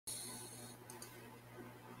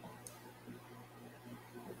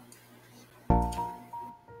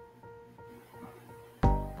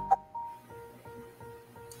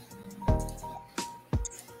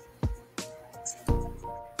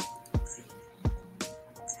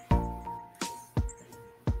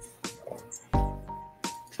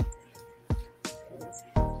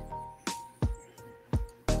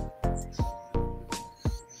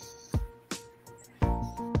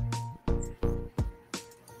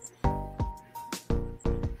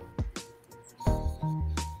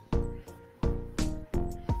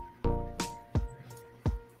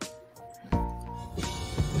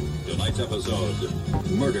tonight's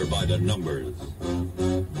episode, Murder by the Numbers.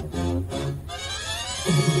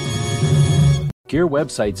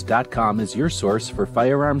 GearWebsites.com is your source for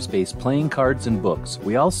firearms-based playing cards and books.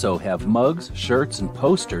 We also have mugs, shirts, and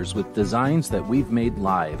posters with designs that we've made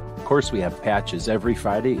live. Of course, we have patches. Every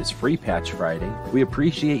Friday is Free Patch Friday. We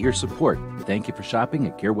appreciate your support. Thank you for shopping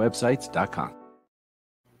at GearWebsites.com.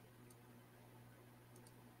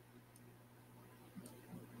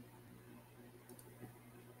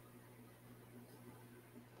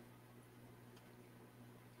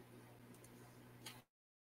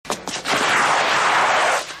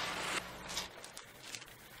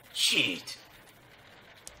 Shit.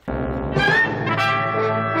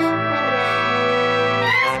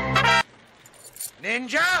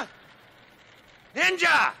 Ninja?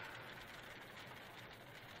 Ninja!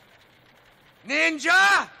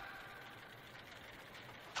 Ninja!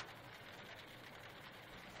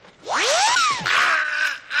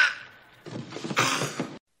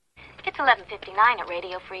 It's 11:59 at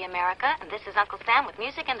Radio Free America, and this is Uncle Sam with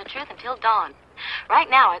music and the truth until dawn. Right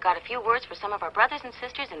now, I got a few words for some of our brothers and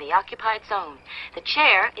sisters in the occupied zone. The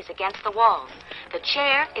chair is against the wall. The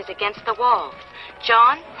chair is against the wall.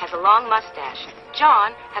 John has a long mustache.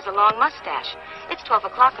 John has a long mustache. It's 12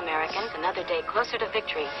 o'clock, Americans, another day closer to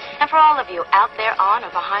victory. And for all of you out there on or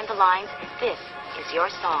behind the lines, this is your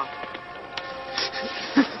song.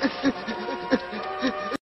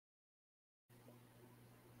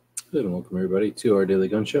 Good and welcome everybody to our Daily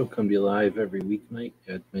Gun Show. Come to you live every weeknight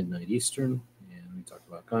at midnight Eastern, and we talk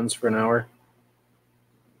about guns for an hour.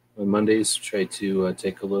 On Mondays, try to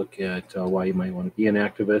take a look at why you might want to be an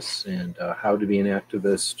activist and how to be an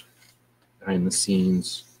activist, behind the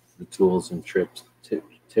scenes, the tools and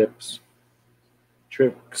tips,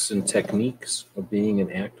 tricks and techniques of being an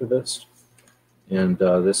activist. And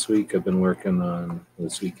this weekend I've been working on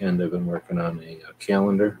a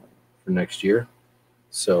calendar for next year.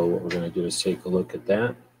 So what we're going to do is take a look at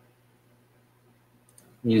that.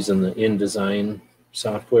 I'm using the InDesign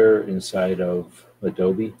software inside of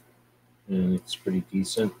Adobe, and it's pretty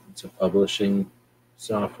decent. It's a publishing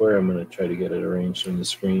software. I'm going to try to get it arranged on the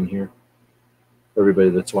screen here. For everybody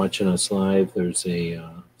that's watching us live, there's a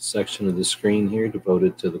section of the screen here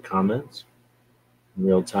devoted to the comments in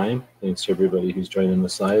real time. Thanks to everybody who's joining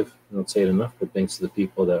us live. I don't say it enough, but thanks to the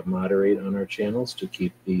people that moderate on our channels to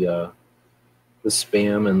keep the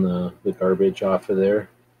spam and the garbage off of there.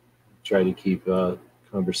 Try to keep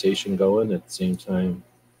conversation going at the same time,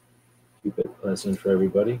 keep it pleasant for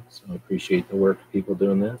everybody. So I appreciate the work of people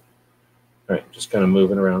doing that. All right, just kind of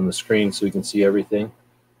moving around the screen so we can see everything.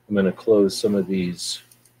 I'm going to close some of these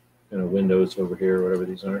kind of windows over here, whatever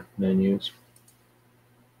these are, menus.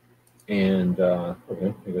 And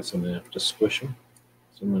okay, I guess I'm going to have to squish them.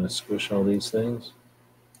 So I'm going to squish all these things.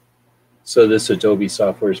 So this Adobe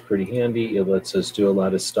software is pretty handy. It lets us do a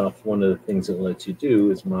lot of stuff. One of the things it lets you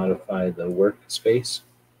do is modify the workspace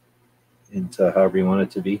into however you want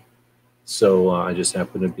it to be. So I just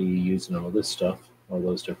happen to be using all this stuff, all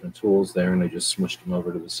those different tools there, and I just smushed them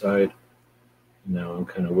over to the side. Now I'm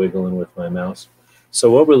kind of wiggling with my mouse.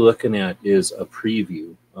 So what we're looking at is a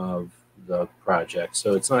preview of the project.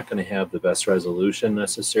 So it's not going to have the best resolution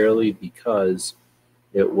necessarily, because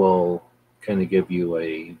it will kind of give you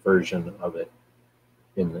a version of it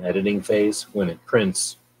in the editing phase. When it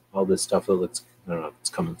prints, all this stuff that looks, I don't know if it's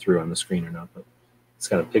coming through on the screen or not, but it's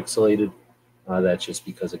kind of pixelated. That's just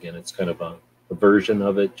because, again, it's kind of a version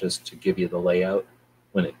of it just to give you the layout.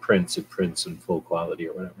 When it prints in full quality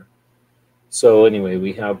or whatever. So anyway,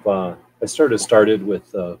 we have, I started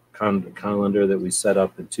with a calendar that we set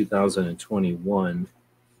up in 2021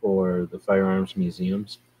 for the firearms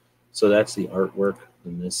museums. So that's the artwork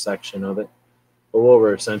in this section of it. But what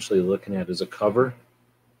we're essentially looking at is a cover,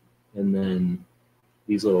 and then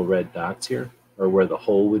these little red dots here are where the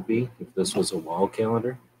hole would be if this was a wall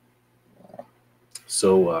calendar.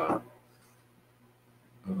 So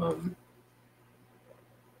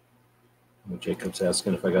Jacob's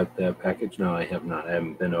asking if I got that package. No, I have not. I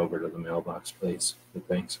haven't been over to the mailbox place, but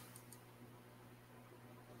thanks.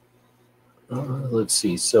 Let's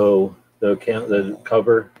see. So the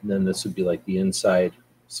cover, and then this would be like the inside.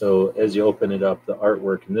 So as you open it up, the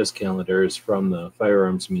artwork in this calendar is from the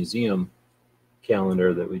Firearms Museum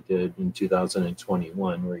calendar that we did in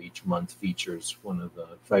 2021, where each month features one of the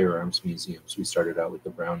firearms museums. We started out with the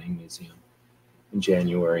Browning Museum in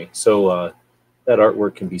January. So that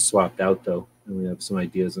artwork can be swapped out, though, and we have some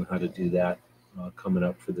ideas on how to do that coming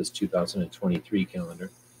up for this 2023 calendar.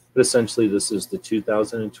 But essentially, this is the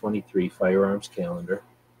 2023 firearms calendar,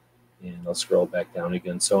 and I'll scroll back down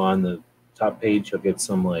again. So on the top page, you'll get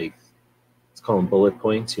some, like, it's let's call them bullet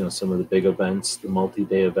points, some of the big events, the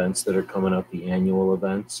multi-day events that are coming up, the annual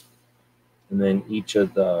events. And then each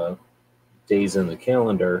of the days in the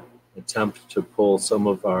calendar, attempt to pull some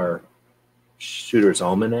of our Shooter's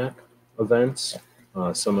Almanac events,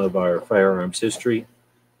 some of our firearms history.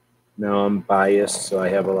 Now I'm biased, so I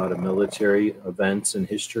have a lot of military events and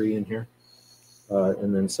history in here.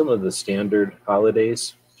 And then some of the standard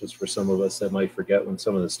holidays, just for some of us that might forget when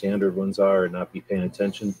some of the standard ones are and not be paying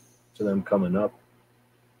attention to them coming up.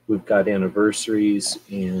 We've got anniversaries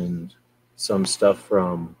and some stuff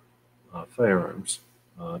from firearms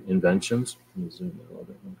inventions. Let me zoom in a little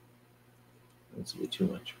bit more. That's a bit too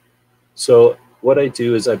much. So what I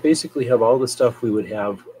do is I basically have all the stuff we would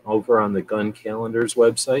have over on the Gun Calendars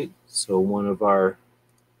website. So one of our,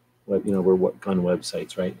 we're gun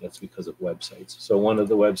websites, right? That's because of websites. So one of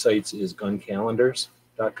the websites is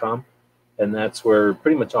guncalendars.com, and that's where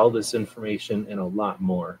pretty much all this information and a lot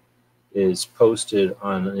more is posted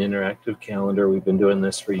on an interactive calendar. We've been doing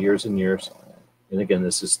this for years and years. And again,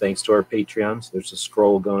 this is thanks to our Patreons. There's a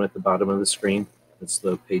scroll going at the bottom of the screen. It's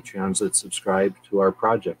the Patreons that subscribe to our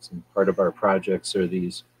projects. And part of our projects are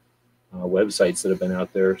these websites that have been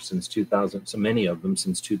out there since 2000, so many of them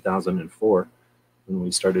since 2004. When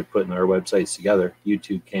we started putting our websites together,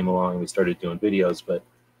 YouTube came along and we started doing videos, but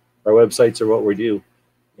our websites are what we do.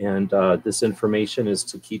 And this information is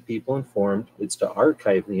to keep people informed. It's to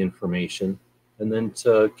archive the information and then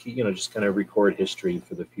to, just kind of record history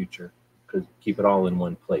for the future. Keep it all in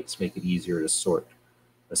one place, make it easier to sort,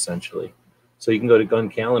 essentially. So you can go to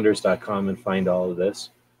guncalendars.com and find all of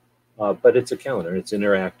this. But it's a calendar, it's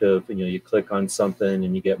interactive, and you click on something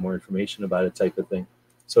and you get more information about it, type of thing.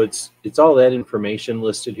 So it's all that information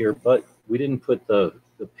listed here, but we didn't put the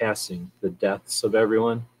passing, the deaths of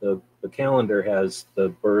everyone. The calendar has the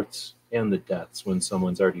births and the deaths when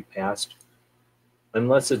someone's already passed,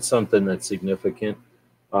 unless it's something that's significant.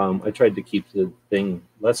 I tried to keep the thing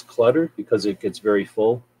less cluttered because it gets very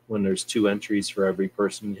full when there's 2 entries for every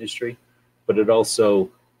person in history, but it also,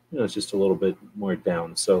 it's just a little bit more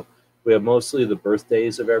down. So we have mostly the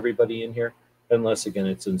birthdays of everybody in here, unless, again,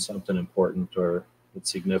 it's in something important or it's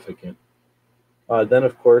significant. Then,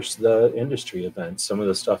 of course, the industry events, some of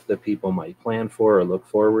the stuff that people might plan for or look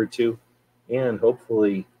forward to, and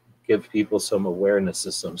hopefully give people some awareness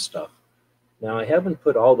of some stuff. Now, I haven't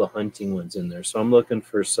put all the hunting ones in there, so I'm looking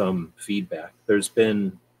for some feedback. There's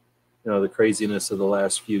been, the craziness of the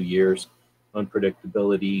last few years,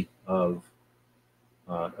 unpredictability of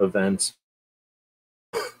events,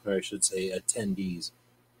 or I should say attendees.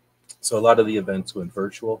 So a lot of the events went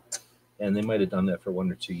virtual, and they might have done that for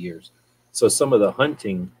 1 or 2 years. So some of the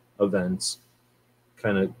hunting events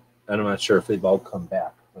I'm not sure if they've all come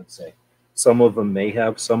back, let's say. Some of them may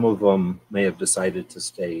have decided to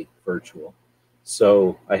stay virtual.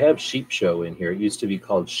 So I have Sheep Show in here. It used to be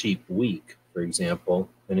called Sheep Week, for example,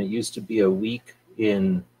 and it used to be a week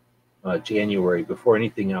in January before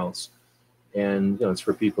anything else. And it's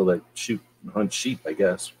for people that hunt sheep, I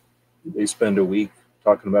guess. They spend a week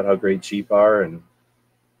talking about how great sheep are, and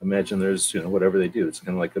imagine there's whatever they do. It's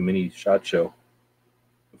kind of like a mini SHOT Show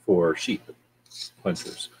for sheep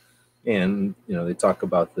hunters. And they talk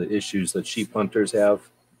about the issues that sheep hunters have,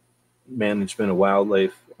 management of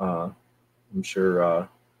wildlife. I'm sure,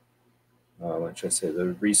 what should I say,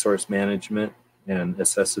 the resource management and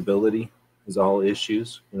accessibility is all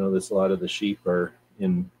issues. There's a lot of the sheep are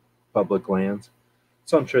in public lands.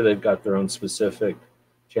 So I'm sure they've got their own specific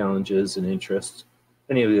challenges and interests.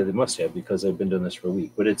 Anyway, they must have, because I've been doing this for a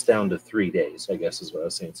week. But it's down to 3 days, I guess is what I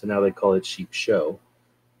was saying. So now they call it Sheep Show.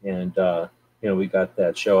 And, we got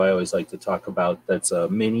that show I always like to talk about that's a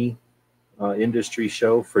mini industry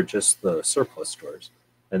show for just the surplus stores.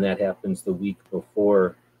 And that happens the week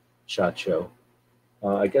before SHOT Show.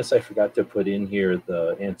 I guess I forgot to put in here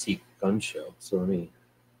the Antique Gun Show. So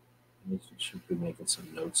should be making some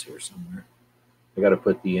notes here somewhere. I got to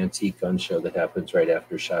put the Antique Gun Show that happens right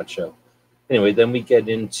after SHOT Show. Anyway, then we get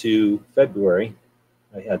into February.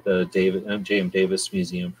 I had the J.M. Davis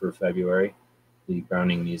Museum for February, the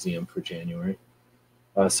Browning Museum for January.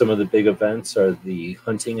 Some of the big events are the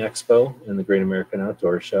Hunting Expo and the Great American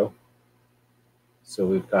Outdoor Show. So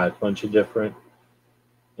we've got a bunch of different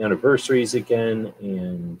anniversaries again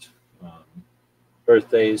and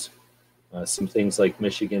birthdays. Some things like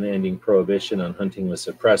Michigan ending prohibition on hunting with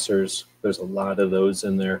suppressors. There's a lot of those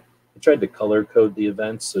in there. I tried to color code the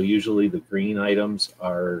events, so usually the green items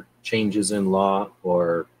are changes in law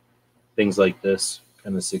or things like this,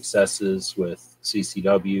 kind of successes with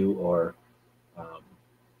CCW or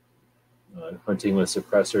hunting with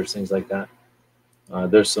suppressors, things like that.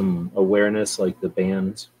 There's some awareness, like the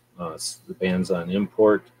bans on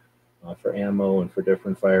import, for ammo and for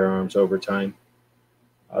different firearms over time.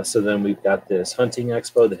 So then we've got this hunting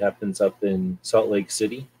expo that happens up in Salt Lake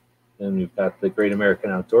City. Then we've got the Great American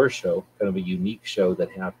Outdoor Show, kind of a unique show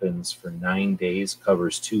that happens for 9 days,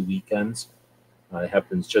 covers 2 weekends. It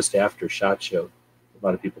happens just after SHOT Show. A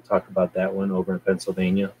lot of people talk about that one over in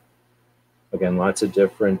Pennsylvania. Again, lots of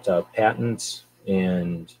different patents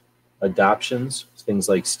and adoptions, things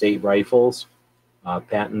like state rifles,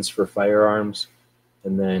 patents for firearms,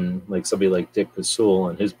 and then like somebody like Dick Kasul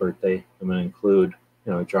on his birthday, I'm going to include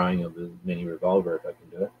a drawing of the mini revolver if I can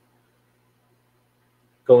do it.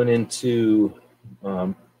 Going into,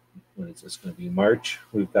 when is this going to be? March,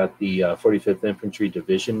 we've got the 45th Infantry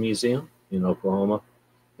Division Museum in Oklahoma.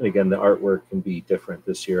 And again, the artwork can be different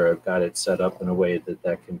this year. I've got it set up in a way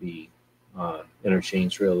that can be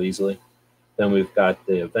interchanged real easily. Then we've got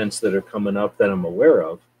the events that are coming up that I'm aware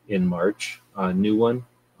of in March. A new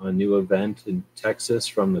event in Texas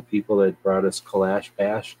from the people that brought us Kalash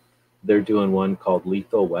Bash. They're doing one called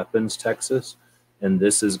Lethal Weapons Texas. And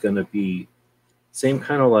this is going to be same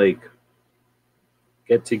kind of like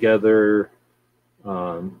get together,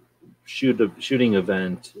 shooting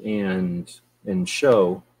event and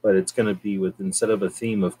show, but it's going to be with, instead of a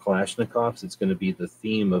theme of Kalashnikovs, it's going to be the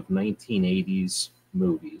theme of 1980s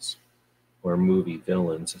movies or movie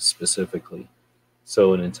villains specifically.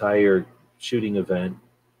 So an entire shooting event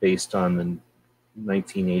based on the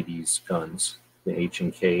 1980s guns, the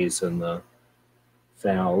H&Ks and the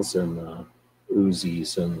FALs and the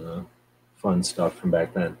Uzis and the fun stuff from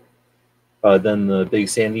back then. Then the Big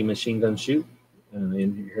Sandy machine gun shoot here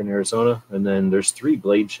in Arizona. And then there's 3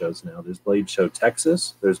 Blade shows now. There's Blade Show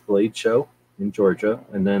Texas, there's Blade Show in Georgia,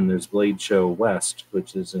 and then there's Blade Show West,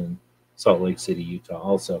 which is in Salt Lake City, Utah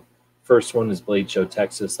also. First one is Blade Show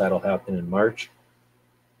Texas. That'll happen in March.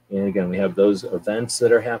 And again, we have those events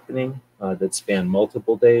that are happening that span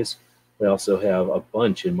multiple days. We also have a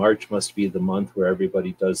bunch. In March must be the month where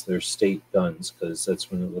everybody does their state guns, because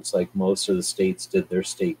that's when it looks like most of the states did their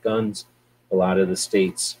state guns. A lot of the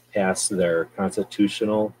states passed their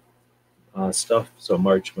constitutional stuff. So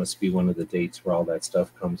March must be one of the dates where all that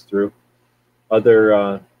stuff comes through.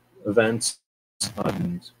 Other events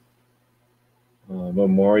and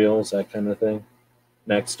memorials, that kind of thing.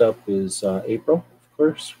 Next up is April.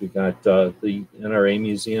 We got the NRA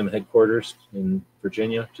Museum headquarters in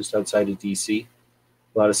Virginia, just outside of DC.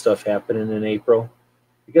 A lot of stuff happening in April.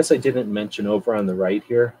 I guess I didn't mention over on the right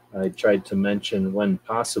here. I tried to mention, when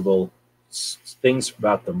possible, things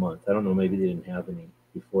about the month. I don't know, maybe they didn't have any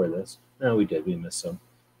before this. No, we did. We missed some.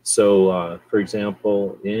 So, for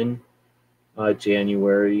example, in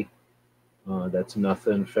January, that's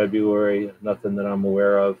nothing. February, nothing that I'm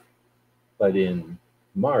aware of. But in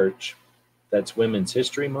March, that's Women's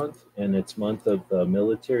History Month, and it's month of the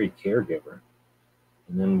military caregiver.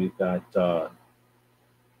 And then we've got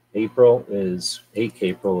April is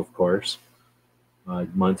AK-April, of course,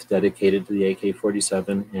 month dedicated to the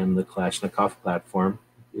AK-47 and the Kalashnikov platform.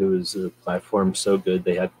 It was a platform so good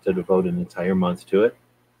they had to devote an entire month to it.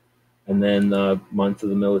 And then the month of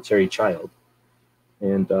the military child.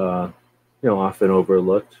 And, often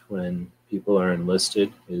overlooked when people are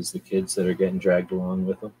enlisted is the kids that are getting dragged along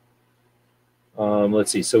with them.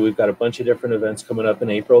 Let's see. So we've got a bunch of different events coming up in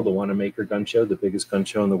April. The Wanamaker Gun Show, the biggest gun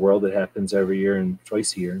show in the world that happens every year and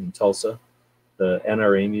twice a year in Tulsa. The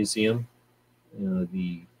NRA Museum,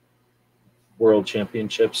 the World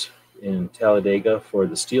Championships in Talladega for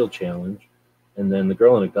the Steel Challenge. And then the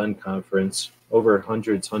Girl in a Gun Conference. Over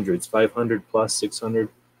hundreds, 500 plus, 600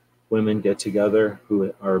 women get together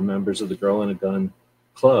who are members of the Girl in a Gun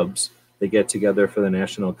clubs. They get together for the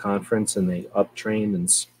national conference and they up-train and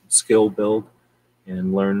skill build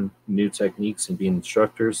and learn new techniques and being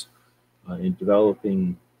instructors in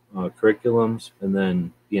developing curriculums, and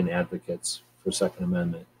then being advocates for Second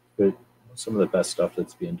Amendment. But some of the best stuff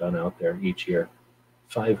that's being done out there each year.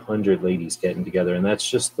 500 ladies getting together, and that's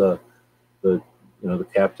just the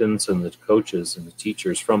captains and the coaches and the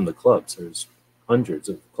teachers from the clubs. There's hundreds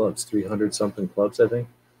of clubs, 300 something clubs, I think.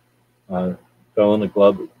 Girl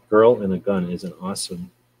in a Gun is an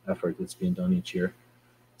awesome effort that's being done each year.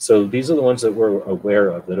 So these are the ones that we're aware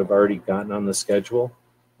of that have already gotten on the schedule.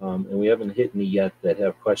 And we haven't hit any yet that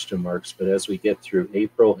have question marks. But as we get through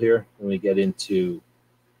April here, and we get into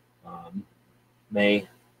May,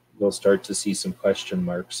 we'll start to see some question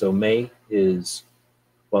marks. So May is,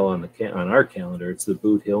 well, on our calendar, it's the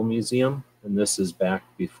Boot Hill Museum. And this is back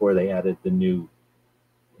before they added the new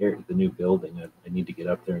building. I need to get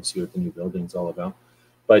up there and see what the new building's all about.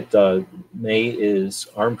 But May is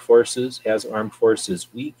has Armed Forces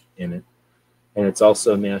Week in it, and it's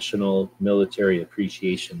also National Military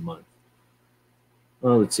Appreciation Month.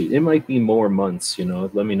 Well, let's see. It might be more months,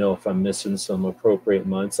 Let me know if I'm missing some appropriate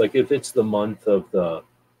months. Like if it's the month of the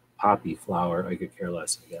poppy flower, I could care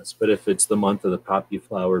less, I guess. But if it's the month of the poppy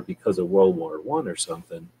flower because of World War I or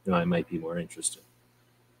something, I might be more interested.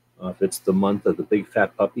 If it's the month of the big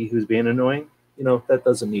fat puppy who's being annoying, that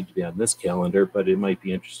doesn't need to be on this calendar, but it might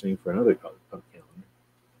be interesting for another calendar. All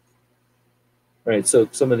right, so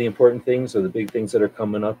some of the important things or the big things that are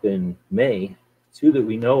coming up in May, two that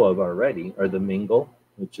we know of already are the Mingle,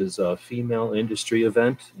 which is a female industry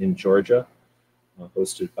event in Georgia,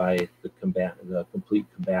 hosted by the Complete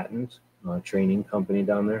Combatant training company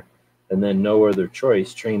down there. And then No Other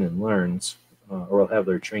Choice Train and Learns, or will have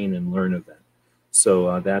their Train and Learn event.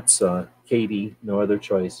 So that's Katie, No Other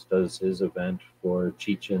Choice, does his event for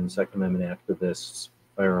Chechen, Second Amendment activists,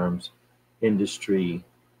 firearms industry,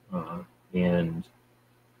 and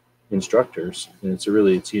instructors. And it's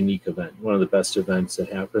a unique event. One of the best events that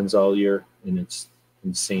happens all year, and it's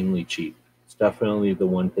insanely cheap. It's definitely the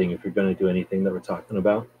one thing, if you're going to do anything that we're talking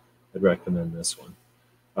about, I'd recommend this one.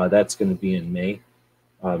 That's going to be in May,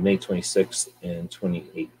 May 26th and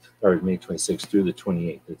 28th, or May 26th through the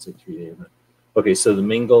 28th. It's a 3-day event. Okay, so the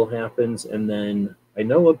Mingle happens, and then I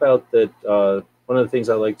know about that. One of the things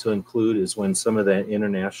I like to include is when some of the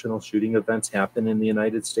international shooting events happen in the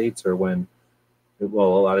United States, or when, well,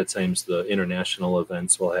 a lot of times the international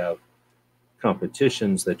events will have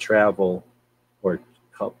competitions that travel, or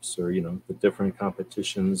cups, or the different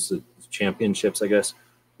competitions, the championships, I guess,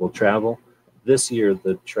 will travel. This year,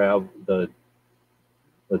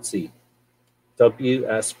 let's see,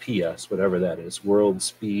 WSPS, whatever that is, World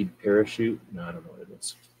Speed Parachute. No, I don't know what it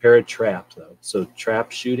is. Paratrap, though. So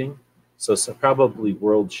trap shooting. So probably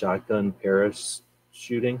World Shotgun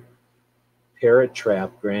Parachuting.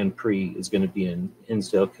 Paratrap Grand Prix is going to be in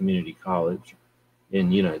Hinsdale Community College in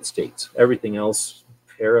the United States. Everything else,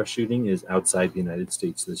 parachuting, is outside the United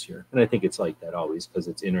States this year. And I think it's like that always because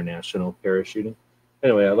it's international parachuting.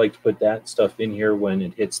 Anyway, I like to put that stuff in here when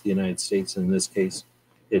it hits the United States. In this case,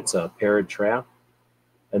 it's a Paratrap.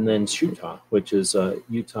 And then Shootah, which is a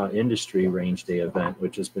Utah Industry Range Day event,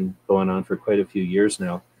 which has been going on for quite a few years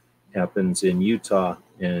now. Happens in Utah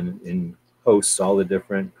and hosts all the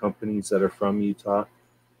different companies that are from Utah.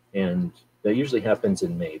 And that usually happens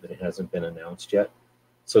in May, but it hasn't been announced yet.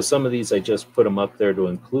 So some of these, I just put them up there to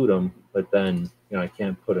include them, but then I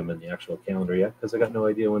can't put them in the actual calendar yet because I got no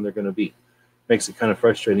idea when they're going to be. Makes it kind of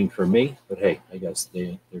frustrating for me, but hey, I guess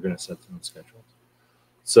they're going to set their own schedules.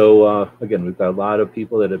 So again, we've got a lot of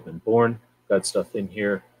people that have been born. Got stuff in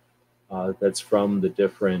here that's from the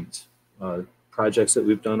different projects that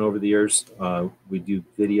we've done over the years. We do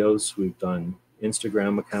videos. We've done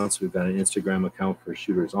Instagram accounts. We've got an Instagram account for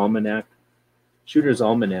Shooter's Almanac. Shooter's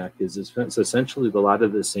Almanac is essentially a lot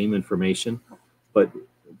of the same information, but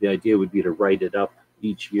the idea would be to write it up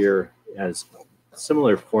each year as a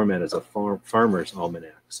similar format as a farmer's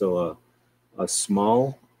almanac. So a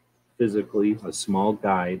small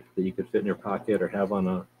guide that you could fit in your pocket or have on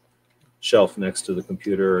a shelf next to the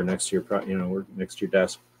computer or next to your, or next to your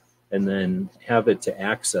desk, and then have it to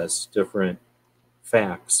access different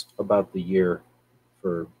facts about the year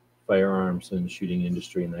for firearms and shooting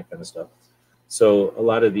industry and that kind of stuff. So a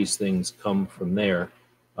lot of these things come from there,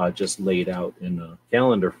 just laid out in a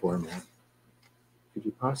calendar format. Could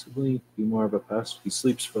you possibly be more of a pest? He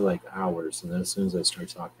sleeps for like hours, and then as soon as I start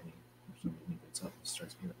talking, he gets up and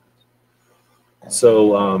starts being a pest.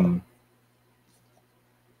 So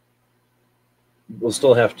we'll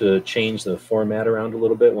still have to change the format around a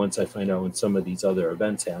little bit once I find out when some of these other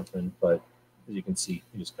events happen. But as you can see,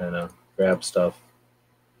 you just kind of grab stuff,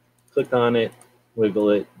 click on it,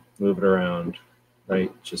 wiggle it, move it around, right?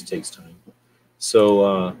 It just takes time.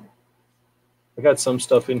 So I got some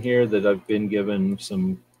stuff in here that I've been given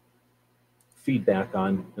some feedback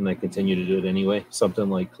on, and I continue to do it anyway. Something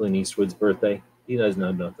like Clint Eastwood's birthday. He doesn't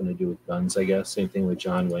have nothing to do with guns, I guess. Same thing with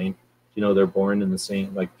John Wayne. They're born in the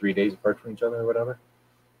same, like 3 days apart from each other or whatever.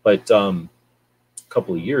 But a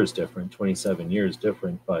couple of years different, 27 years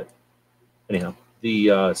different. But anyhow,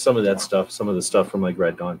 some of that stuff, some of the stuff from like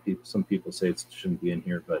Red Dawn, some people say it shouldn't be in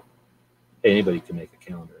here, but hey, anybody can make a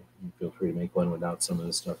calendar. You feel free to make one without some of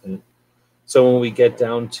this stuff in it. So when we get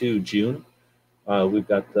down to June, we've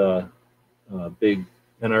got the big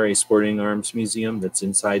NRA Sporting Arms Museum that's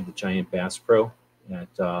inside the Giant Bass Pro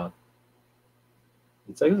at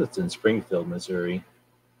I guess it's in Springfield, Missouri.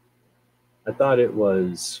 I thought it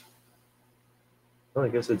was, well, I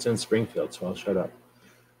guess it's in Springfield, so I'll shut up.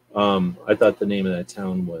 I thought the name of that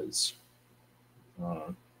town was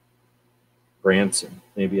Branson.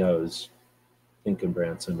 Maybe I was thinking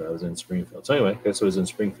Branson, but I was in Springfield. So anyway, I guess it was in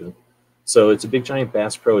Springfield. So it's a big Giant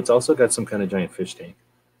Bass Pro. It's also got some kind of giant fish tank.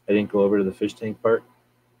 I didn't go over to the fish tank part,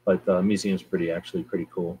 but the museum's actually pretty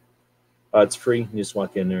cool. It's free. You just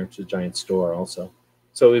walk in there. It's a giant store also.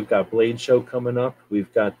 So we've got Blade Show coming up.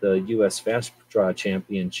 We've got the U.S. Fast Draw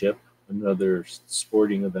Championship, another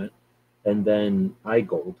sporting event. And then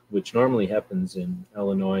iGold, which normally happens in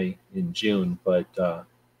Illinois in June, but I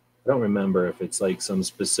don't remember if it's like some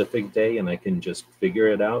specific day and I can just figure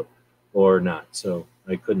it out or not. So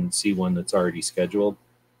I couldn't see one that's already scheduled.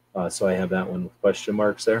 So I have that one with question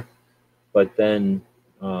marks there. But then,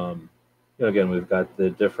 again, we've got the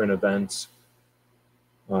different events,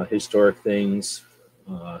 historic things,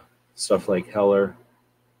 stuff like Heller.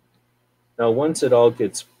 Now, once it all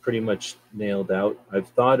gets pretty much nailed out, I've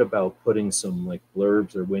thought about putting some like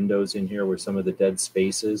blurbs or windows in here where some of the dead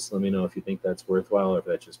spaces. Let me know if you think that's worthwhile or if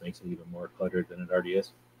that just makes it even more cluttered than it already is.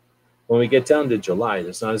 When we get down to July,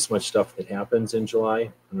 there's not as much stuff that happens in July.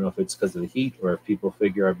 I don't know if it's because of the heat or if people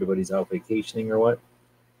figure everybody's out vacationing or what.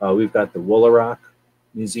 We've got the Woolaroc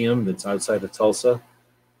Museum that's outside of Tulsa.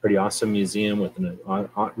 Pretty awesome museum with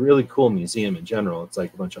a really cool museum in general. It's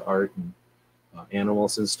like a bunch of art and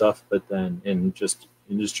animals and stuff, but then in just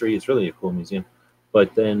industry, it's really a cool museum.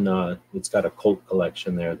 But then it's got a cult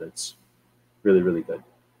collection there that's really, really good.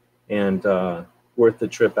 And worth the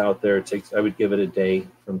trip out there. I would give it a day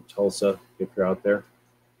from Tulsa if you're out there.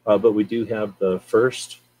 But we do have the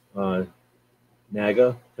first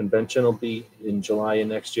NAGA convention will be in July of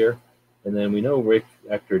next year. And then we know Rick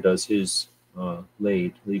Ector does his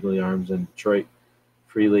LADE, Legally Armed in Detroit,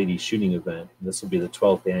 Free Lady Shooting Event. This will be the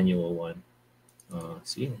 12th annual one.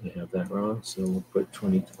 See, I have that wrong, so we'll put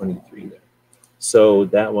 2023 there. So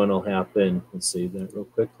that one will happen. Let's save that real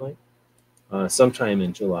quick, sometime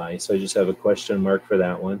in July. So I just have a question mark for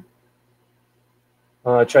that one.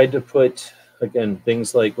 I tried to put, again,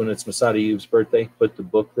 things like when it's Masada Yube's birthday, put the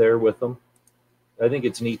book there with them. I think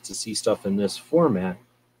it's neat to see stuff in this format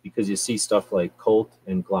because you see stuff like Colt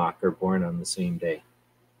and Glock are born on the same day.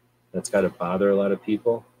 That's got to bother a lot of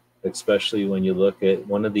people, especially when you look at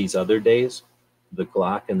one of these other days. The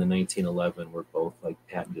Glock and the 1911 were both like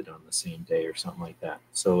patented on the same day or something like that.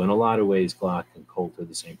 So in a lot of ways, Glock and Colt are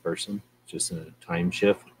the same person, just in a time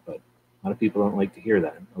shift. But a lot of people don't like to hear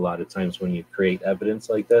that. A lot of times when you create evidence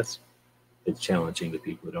like this, it's challenging to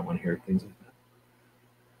people who don't want to hear things like that.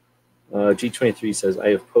 G23 says, I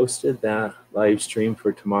have posted that live stream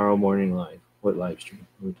for tomorrow morning live. What live stream?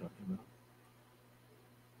 What are we talking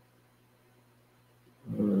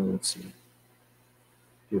about? Let's see.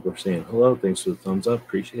 People are saying hello. Thanks for the thumbs up.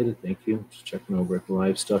 Appreciate it. Thank you. Just checking over at the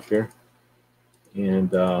live stuff here.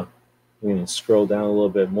 And we're going to scroll down a little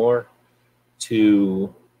bit more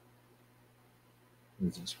to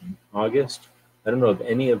August. I don't know of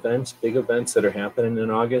any events, big events that are happening in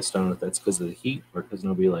August. I don't know if that's because of the heat or because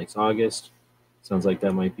nobody likes August. Sounds like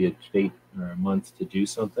that might be a date or a month to do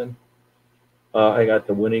something. I got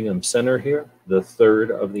the Winningham Center here, the third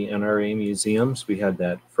of the NRA museums. We had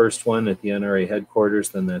that first one at the NRA headquarters,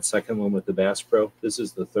 then that second one with the Bass Pro. This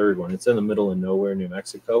is the third one. It's in the middle of nowhere, New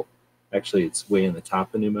Mexico. Actually, it's way in the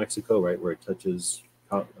top of New Mexico, right where it touches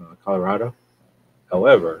Colorado.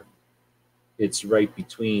 However, it's right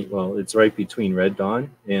between, it's right between Red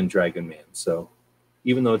Dawn and Dragon Man. So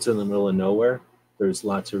even though it's in the middle of nowhere, there's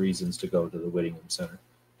lots of reasons to go to the Winningham Center.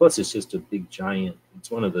 Plus, it's just a big giant. It's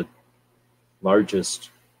one of the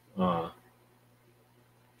largest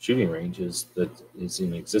shooting ranges that is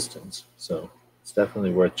in existence. So it's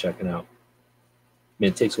definitely worth checking out. I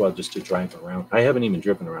mean, it takes a while just to drive around. I haven't even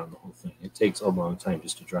driven around the whole thing. It takes a long time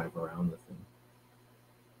just to drive around the thing.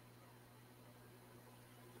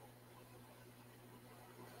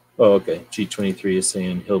 Oh, okay. G23 is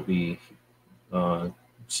saying he'll be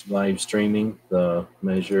live streaming the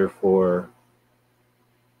measure for,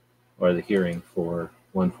 or the hearing for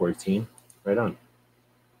 114. Right on.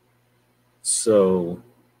 So,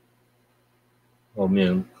 well, me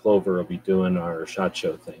and Clover will be doing our SHOT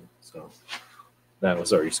Show thing. So that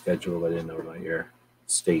was already scheduled. I didn't know about your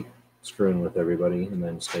state screwing with everybody and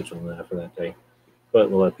then scheduling that for that day. But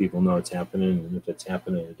we'll let people know it's happening. And if it's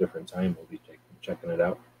happening at a different time, we'll be checking it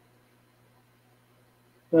out.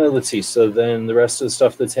 Let's see. So then the rest of the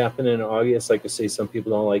stuff that's happening in August, like I say, some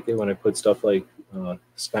people don't like it when I put stuff like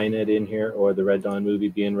Skynet in here or the Red Dawn movie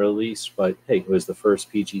being released. But hey, it was the first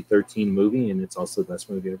PG-13 movie, and it's also the best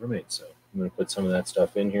movie ever made. So I'm going to put some of that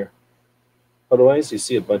stuff in here. Otherwise, you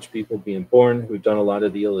see a bunch of people being born. We've done a lot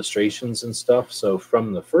of the illustrations and stuff. So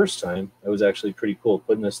from the first time, it was actually pretty cool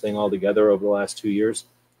putting this thing all together over the last 2 years.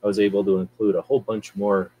 I was able to include a whole bunch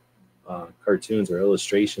more cartoons or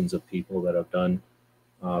illustrations of people that I've done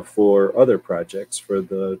for other projects, for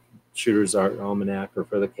the Shooter's Art Almanac or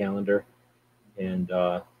for the calendar. And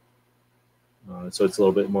So it's a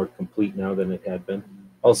little bit more complete now than it had been.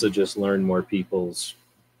 Also just learned more people's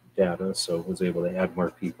data, so was able to add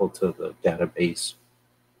more people to the database.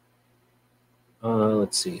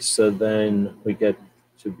 Let's see, so then we get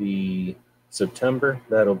to be September.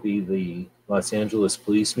 That'll be the Los Angeles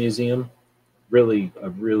Police Museum. Really, a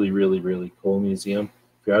really cool museum.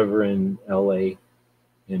 If you're ever in LA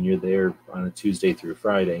and you're there on a Tuesday through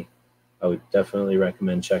Friday, I would definitely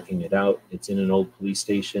recommend checking it out. It's in an old police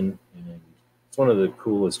station, and it's one of the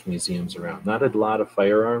coolest museums around. Not a lot of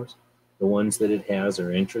firearms. The ones that it has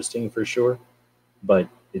are interesting for sure, but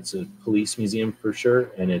it's a police museum for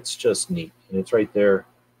sure, and it's just neat. And it's right there.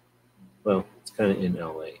 Well, it's kind of in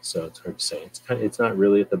LA, so it's hard to say. It's not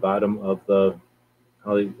really at the bottom of the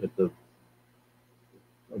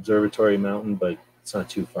Observatory Mountain, but it's not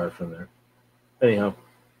too far from there. Anyhow,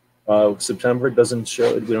 September doesn't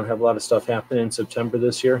show. We don't have a lot of stuff happening in September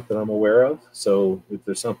this year that I'm aware of. So if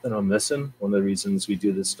there's something I'm missing, one of the reasons we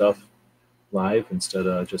do this stuff live instead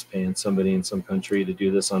of just paying somebody in some country to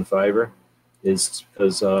do this on Fiverr is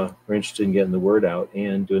because we're interested in getting the word out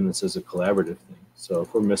and doing this as a collaborative thing. So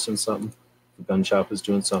if we're missing something, if the gun shop is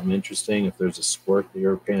doing something interesting, if there's a sport that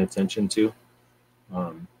you're paying attention to,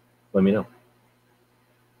 let me know.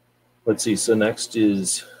 Let's see. So next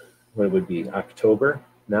is what it would be October.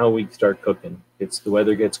 Now we start cooking. The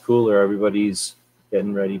weather gets cooler. Everybody's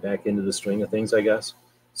getting ready back into the swing of things, I guess.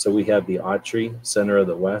 So we have the Autry Center of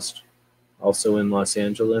the West, also in Los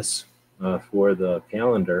Angeles, for the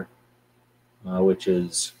calendar, which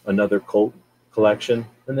is another Colt collection.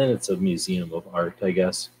 And then it's a museum of art, I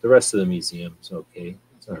guess. The rest of the museum is okay.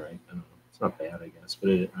 It's all right. I don't know. It's not bad, I guess. But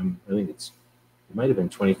I think it might have been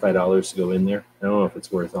 $25 to go in there. I don't know if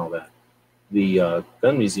it's worth all that. The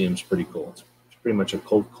gun museum is pretty cool. It's pretty much a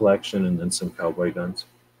Colt collection and then some cowboy guns.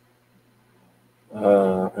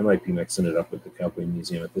 I might be mixing it up with the Cowboy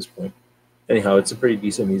Museum at this point. Anyhow, it's a pretty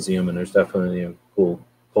decent museum, and there's definitely a cool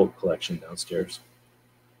Colt collection downstairs.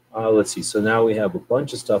 Let's see. So now we have a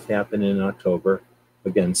bunch of stuff happening in October.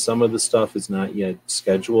 Again, some of the stuff is not yet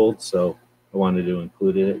scheduled, so I wanted to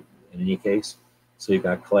include it in any case. So you've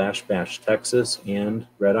got Clash Bash Texas and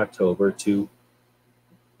Red October, two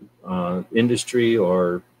industry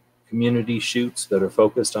or community shoots that are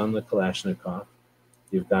focused on the Kalashnikov.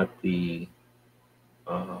 You've got the,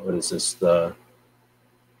 the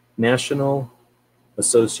National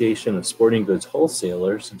Association of Sporting Goods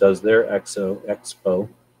Wholesalers does their expo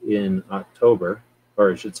in October,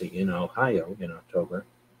 or I should say in Ohio in October.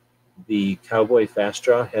 The Cowboy Fast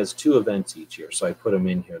Draw has two events each year, so I put them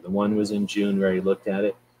in here. The one was in June, where I looked at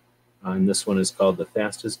it, and this one is called the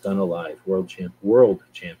Fastest Gun Alive World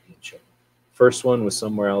Championship. First one was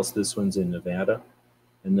somewhere else. This one's in Nevada.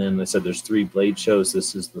 And then I said there's 3 blade shows.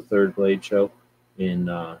 This is the 3rd blade show in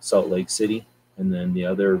Salt Lake City. And then the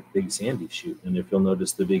other Big Sandy shoot. And if you'll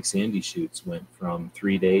notice, the Big Sandy shoots went from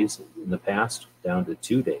 3 days in the past down to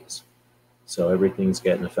 2 days. So everything's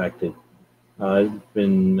getting affected. I've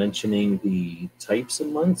been mentioning the types of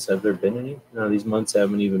months. Have there been any? No, these months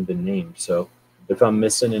haven't even been named. So if I'm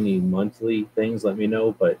missing any monthly things, let me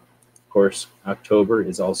know. But of course, October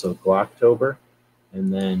is also Glocktober.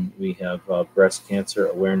 And then we have Breast Cancer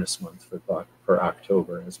Awareness Month for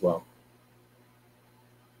October as well.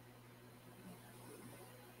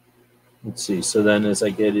 Let's see. So then as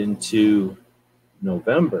I get into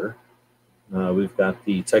November, we've got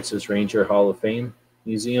the Texas Ranger Hall of Fame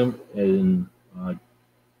Museum in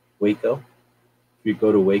Waco. If you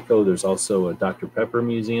go to Waco, there's also a Dr. Pepper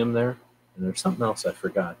Museum there. And there's something else I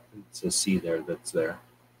forgot to see there that's there.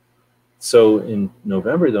 So in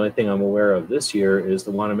November, the only thing I'm aware of this year is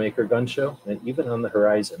the Wanamaker Gun Show, and even on the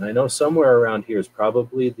horizon. I know somewhere around here is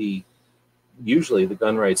probably usually the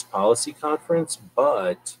Gun Rights Policy Conference,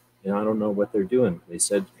 but I don't know what they're doing. They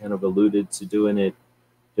said kind of alluded to doing it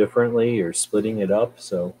differently or splitting it up.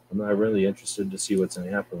 So I'm not really interested to see what's going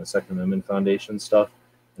to happen with Second Amendment Foundation stuff,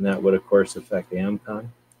 and that would of course affect AMCON.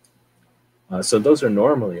 So those are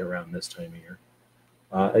normally around this time of year.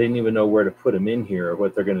 I didn't even know where to put them in here or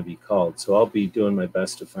what they're going to be called. So I'll be doing my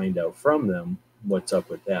best to find out from them what's up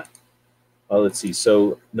with that. Let's see.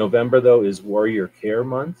 So November, though, is Warrior Care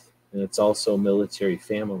Month, and it's also Military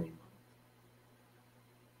Family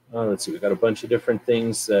Month. Let's see. We've got a bunch of different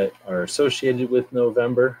things that are associated with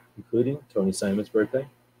November, including Tony Simon's birthday.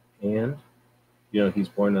 And, he's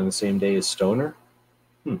born on the same day as Stoner.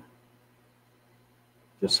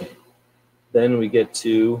 Just saying. Then we get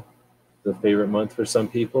to the favorite month for some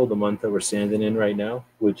people, the month that we're standing in right now,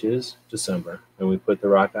 which is December. And we put the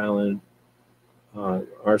Rock Island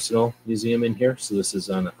Arsenal Museum in here. So this is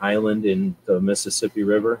on an island in the Mississippi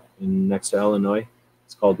River next to Illinois.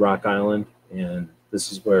 It's called Rock Island, and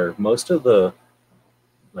This is where most of the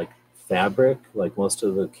like fabric, like most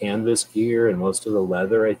of the canvas gear and most of the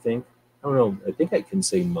leather, I think. I don't know, I think I can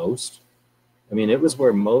say most. I mean, it was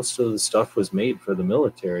where most of the stuff was made for the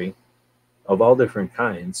military of all different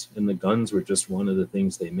kinds, and the guns were just one of the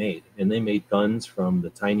things they made. And they made guns from the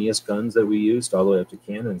tiniest guns that we used all the way up to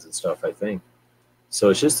cannons and stuff, I think. So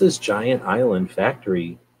it's just this giant island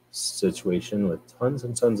factory situation with tons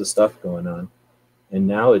and tons of stuff going on. And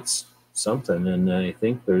now it's something, and I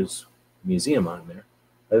think there's a museum on there.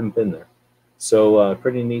 I haven't been there. So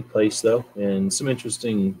pretty neat place though, and some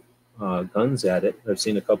interesting guns at it. I've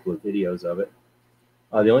seen a couple of videos of it.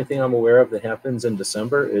 The only thing I'm aware of that happens in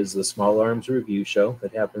December is the Small Arms Review Show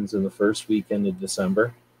that happens in the first weekend of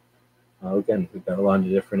December. Again, we've got a lot of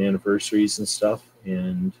different anniversaries and stuff,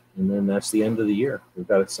 and then that's the end of the year. We've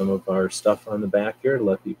got some of our stuff on the back here to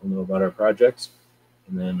let people know about our projects,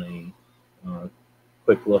 and then a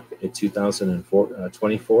quick look at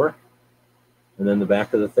 2024, and then the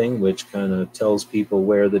back of the thing, which kind of tells people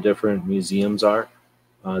where the different museums are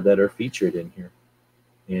that are featured in here.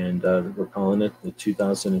 And we're calling it the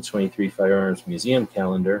 2023 Firearms Museum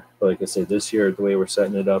Calendar. But like I say, this year, the way we're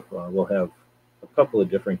setting it up, we'll have a couple of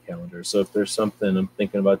different calendars. So if there's something, I'm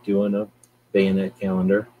thinking about doing a bayonet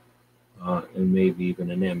calendar and maybe even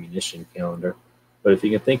an ammunition calendar. But if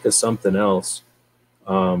you can think of something else,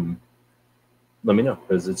 let me know,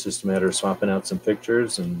 because it's just a matter of swapping out some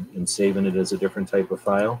pictures and saving it as a different type of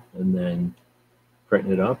file and then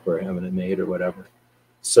printing it up or having it made or whatever.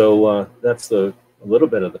 So that's a little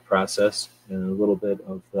bit of the process, and a little bit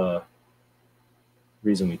of the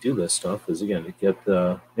reason we do this stuff is, again, to get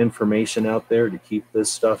the information out there, to keep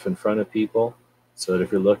this stuff in front of people, so that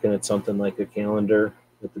if you're looking at something like a calendar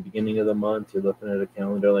at the beginning of the month, you're looking at a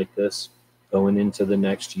calendar like this going into the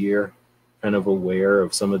next year, kind of aware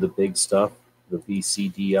of some of the big stuff. The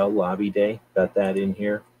VCDL Lobby Day, got that in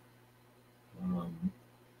here.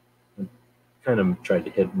 I kind of tried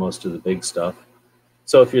to hit most of the big stuff.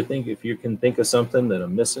 So if you can think of something that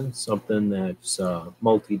I'm missing, something that's a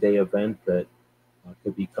multi-day event that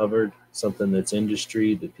could be covered, something that's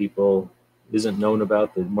industry that people isn't known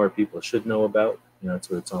about, that more people should know about, that's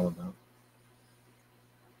what it's all about.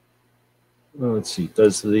 Well, let's see,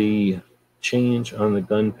 does the change on the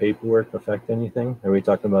gun paperwork affect anything? Are we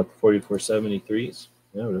talking about the 4473s?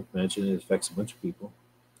 Yeah, I would imagine it affects a bunch of people.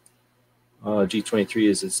 G23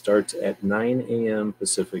 is it starts at 9 a.m.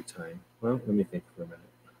 Pacific time. Well, let me think for a minute.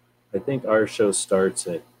 I think our show starts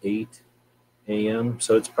at 8 a.m.,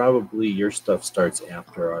 so it's probably your stuff starts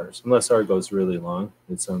after ours, unless ours goes really long.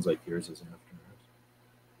 It sounds like yours is after ours.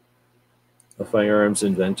 A Firearms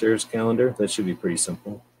Inventors calendar, that should be pretty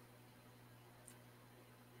simple.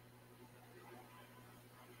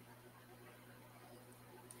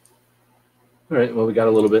 All right, well, we got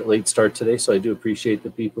a little bit late start today, so I do appreciate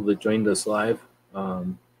the people that joined us live. I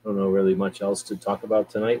don't know really much else to talk about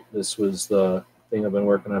tonight. This was the thing I've been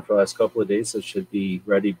working on for the last couple of days, so it should be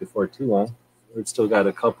ready before too long. We've still got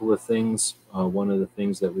a couple of things. One of the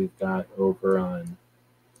things that we've got over on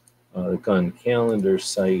the gun calendar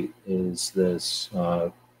site is this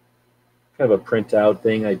kind of a printout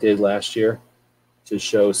thing I did last year to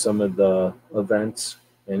show some of the events,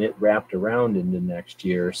 and it wrapped around into next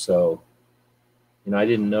year. So I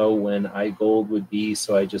didn't know when iGold would be,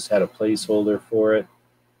 so I just had a placeholder for it.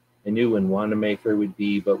 I knew when Wanamaker would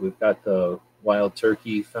be, but we've got the Wild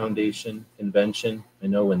Turkey Foundation convention. I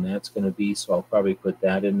know when that's going to be, so I'll probably put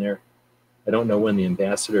that in there. I don't know when the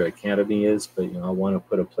Ambassador Academy is, but I'll want to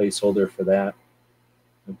put a placeholder for that.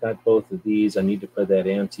 I've got both of these. I need to put that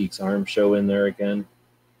Antiques Arms Show in there again.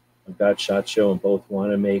 I've got SHOT Show and both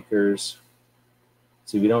Wanamakers.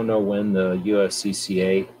 See, we don't know when the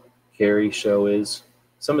USCCA carry show is.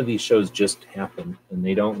 Some of these shows just happen, and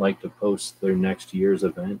they don't like to post their next year's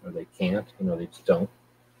event, or they can't. They just don't.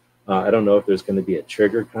 I don't know if there's going to be a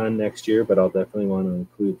TriggerCon next year, but I'll definitely want to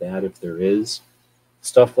include that if there is.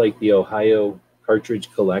 Stuff like the Ohio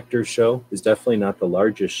Cartridge Collector Show is definitely not the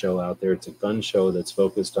largest show out there. It's a gun show that's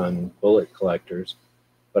focused on bullet collectors,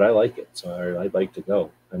 but I like it, so I'd like to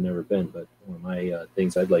go. I've never been, but one of my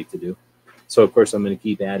things I'd like to do. So, of course, I'm going to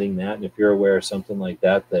keep adding that, and if you're aware of something like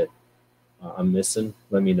that I'm missing,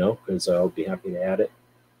 let me know, because I'll be happy to add it.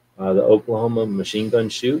 The Oklahoma Machine Gun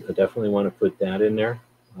Shoot, I definitely want to put that in there.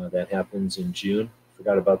 That happens in June.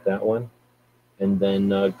 Forgot about that one. And then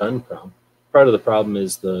Gun Prom. Part of the problem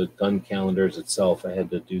is the gun calendars itself. I had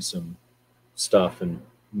to do some stuff and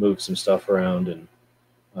move some stuff around, and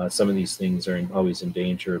some of these things are always in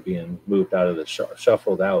danger of being moved out of the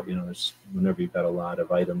shuffled out. Whenever you've got a lot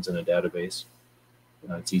of items in a database,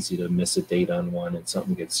 it's easy to miss a date on one and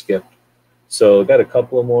something gets skipped. So got a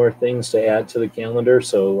couple of more things to add to the calendar.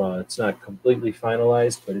 So it's not completely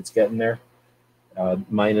finalized, but it's getting there,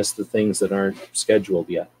 minus the things that aren't scheduled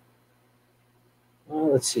yet.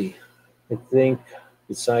 Let's see. I think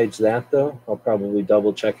besides that, though, I'll probably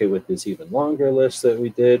double check it with this even longer list that we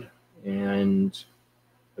did. And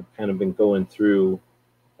I've kind of been going through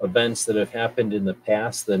events that have happened in the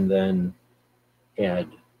past and then had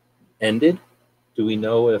ended. Do we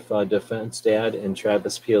know if Defense Dad and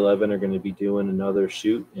Travis P11 are going to be doing another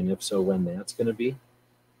shoot? And if so, when that's going to be?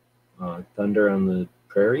 Thunder on the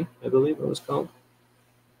Prairie, I believe it was called.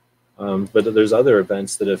 But there's other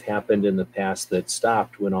events that have happened in the past that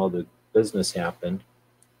stopped when all the business happened.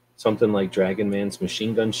 Something like Dragon Man's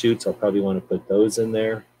machine gun shoots, I'll probably want to put those in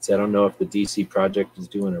there. So I don't know if the DC Project is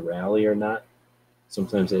doing a rally or not.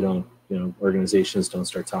 Sometimes they don't, organizations don't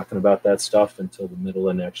start talking about that stuff until the middle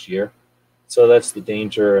of next year. So that's the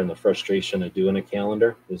danger and the frustration of doing a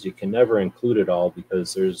calendar, is you can never include it all,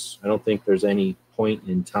 because I don't think there's any point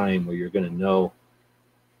in time where you're going to know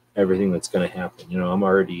everything that's going to happen. I'm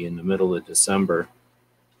already in the middle of December,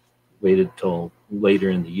 waited till later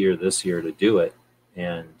in the year this year to do it,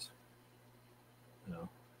 and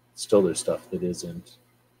still there's stuff that isn't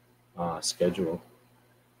scheduled.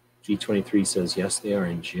 G23 says yes, they are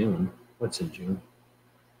in June. What's in June?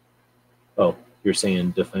 Oh, you're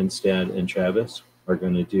saying Defense Dad and Travis are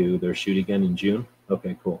going to do their shoot again in June?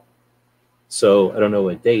 Okay, cool. So I don't know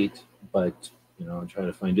what date, but I'm trying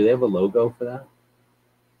to find. Do they have a logo for that?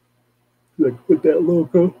 Like put that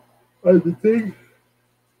logo on the thing.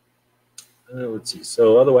 Let's see.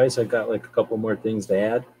 So otherwise, I've got like a couple more things to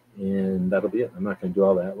add, and that'll be it. I'm not going to do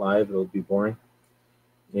all that live. It'll be boring.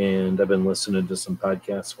 And I've been listening to some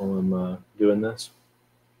podcasts while I'm doing this.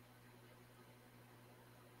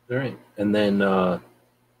 All right. And then, yeah,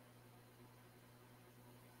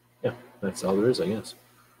 that's all there is, I guess.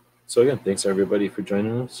 So again, thanks everybody for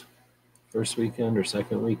joining us. First weekend or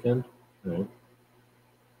second weekend. All right.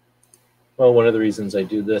 Well, one of the reasons I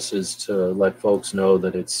do this is to let folks know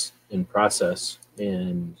that it's in process.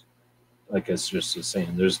 And like I was just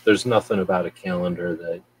saying, there's nothing about a calendar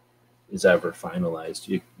that is ever finalized.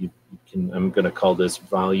 You can. I'm going to call this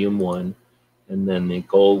Volume 1, and then the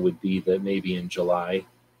goal would be that maybe in July,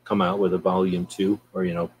 come out with a Volume 2,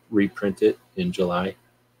 or reprint it in July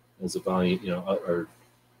as a volume. Or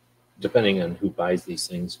depending on who buys these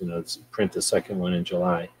things, print the second one in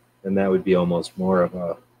July, and that would be almost more of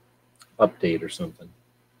a update or something,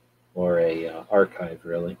 or a archive,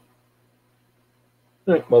 really.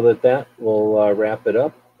 All right, well, at that, we'll wrap it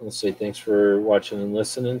up. I'll say thanks for watching and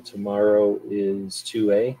listening. Tomorrow is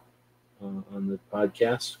 2A on the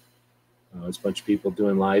podcast. There's a bunch of people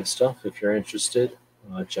doing live stuff. If you're interested,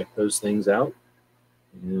 check those things out.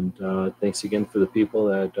 And thanks again for the people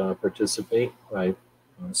that participate by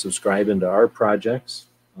subscribing to our projects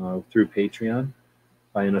through Patreon,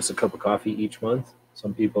 buying us a cup of coffee each month.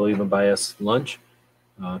 Some people even buy us lunch,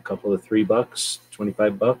 a couple of $3,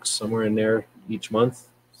 $25, somewhere in there each month.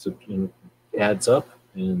 So it adds up,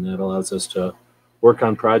 and that allows us to work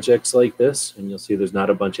on projects like this. And you'll see there's not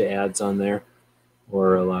a bunch of ads on there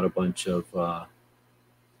or a bunch of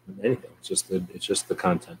anything. It's just the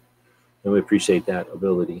content. And we appreciate that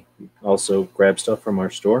ability. Also, grab stuff from our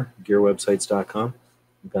store, gearwebsites.com.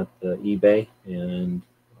 We've got the eBay and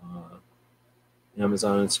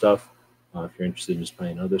Amazon and stuff. If you're interested in just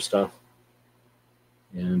buying other stuff.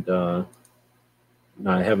 And no,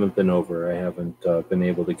 I haven't been over. I haven't been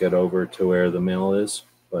able to get over to where the mail is,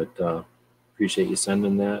 but appreciate you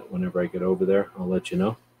sending that. Whenever I get over there, I'll let you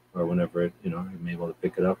know. Or whenever I'm able to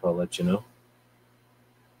pick it up, I'll let you know.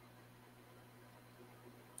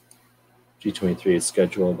 G23 is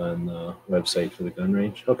scheduled on the website for the gun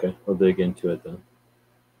range. Okay, I'll dig into it then.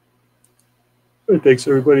 All right, thanks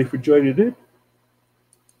everybody for joining in.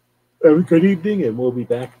 Have a good evening, and we'll be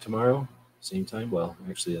back tomorrow, same time. Well,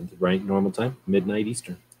 actually, at the right normal time, midnight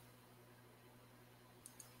Eastern.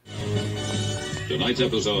 Tonight's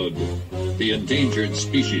episode, The Endangered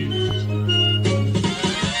Species.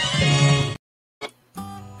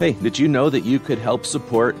 Hey, did you know that you could help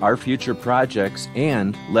support our future projects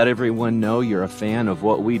and let everyone know you're a fan of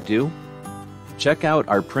what we do? Check out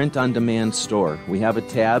our print-on-demand store. We have a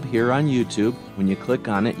tab here on YouTube. When you click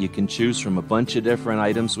on it, you can choose from a bunch of different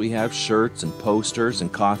items. We have shirts and posters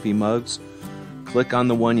and coffee mugs. Click on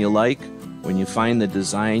the one you like. When you find the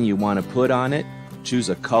design you want to put on it, choose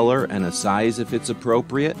a color and a size if it's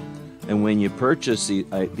appropriate. And when you purchase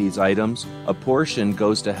these items, a portion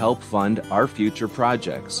goes to help fund our future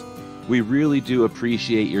projects. We really do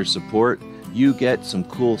appreciate your support. You get some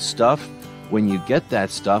cool stuff. When you get that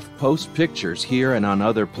stuff, post pictures here and on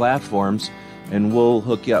other platforms. and we'll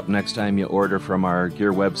hook you up next time you order from our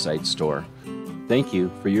Gear website store. Thank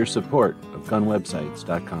you for your support of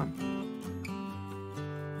GunWebsites.com.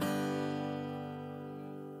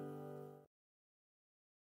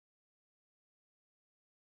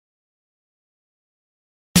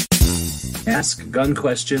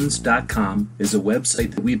 AskGunQuestions.com is a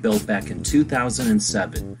website that we built back in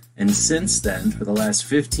 2007, and since then, for the last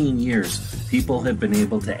 15 years, people have been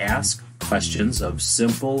able to ask questions of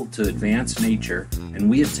simple to advanced nature, and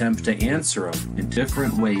we attempt to answer them in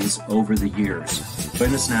different ways over the years.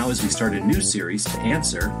 Join us now as we start a new series to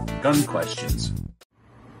answer gun questions.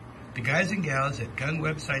 The guys and gals at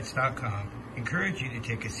GunWebsites.com encourage you to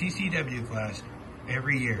take a CCW class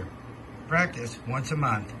every year. Practice once a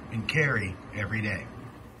month and carry every day.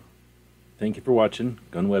 Thank you for watching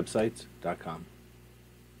GunWebsites.com.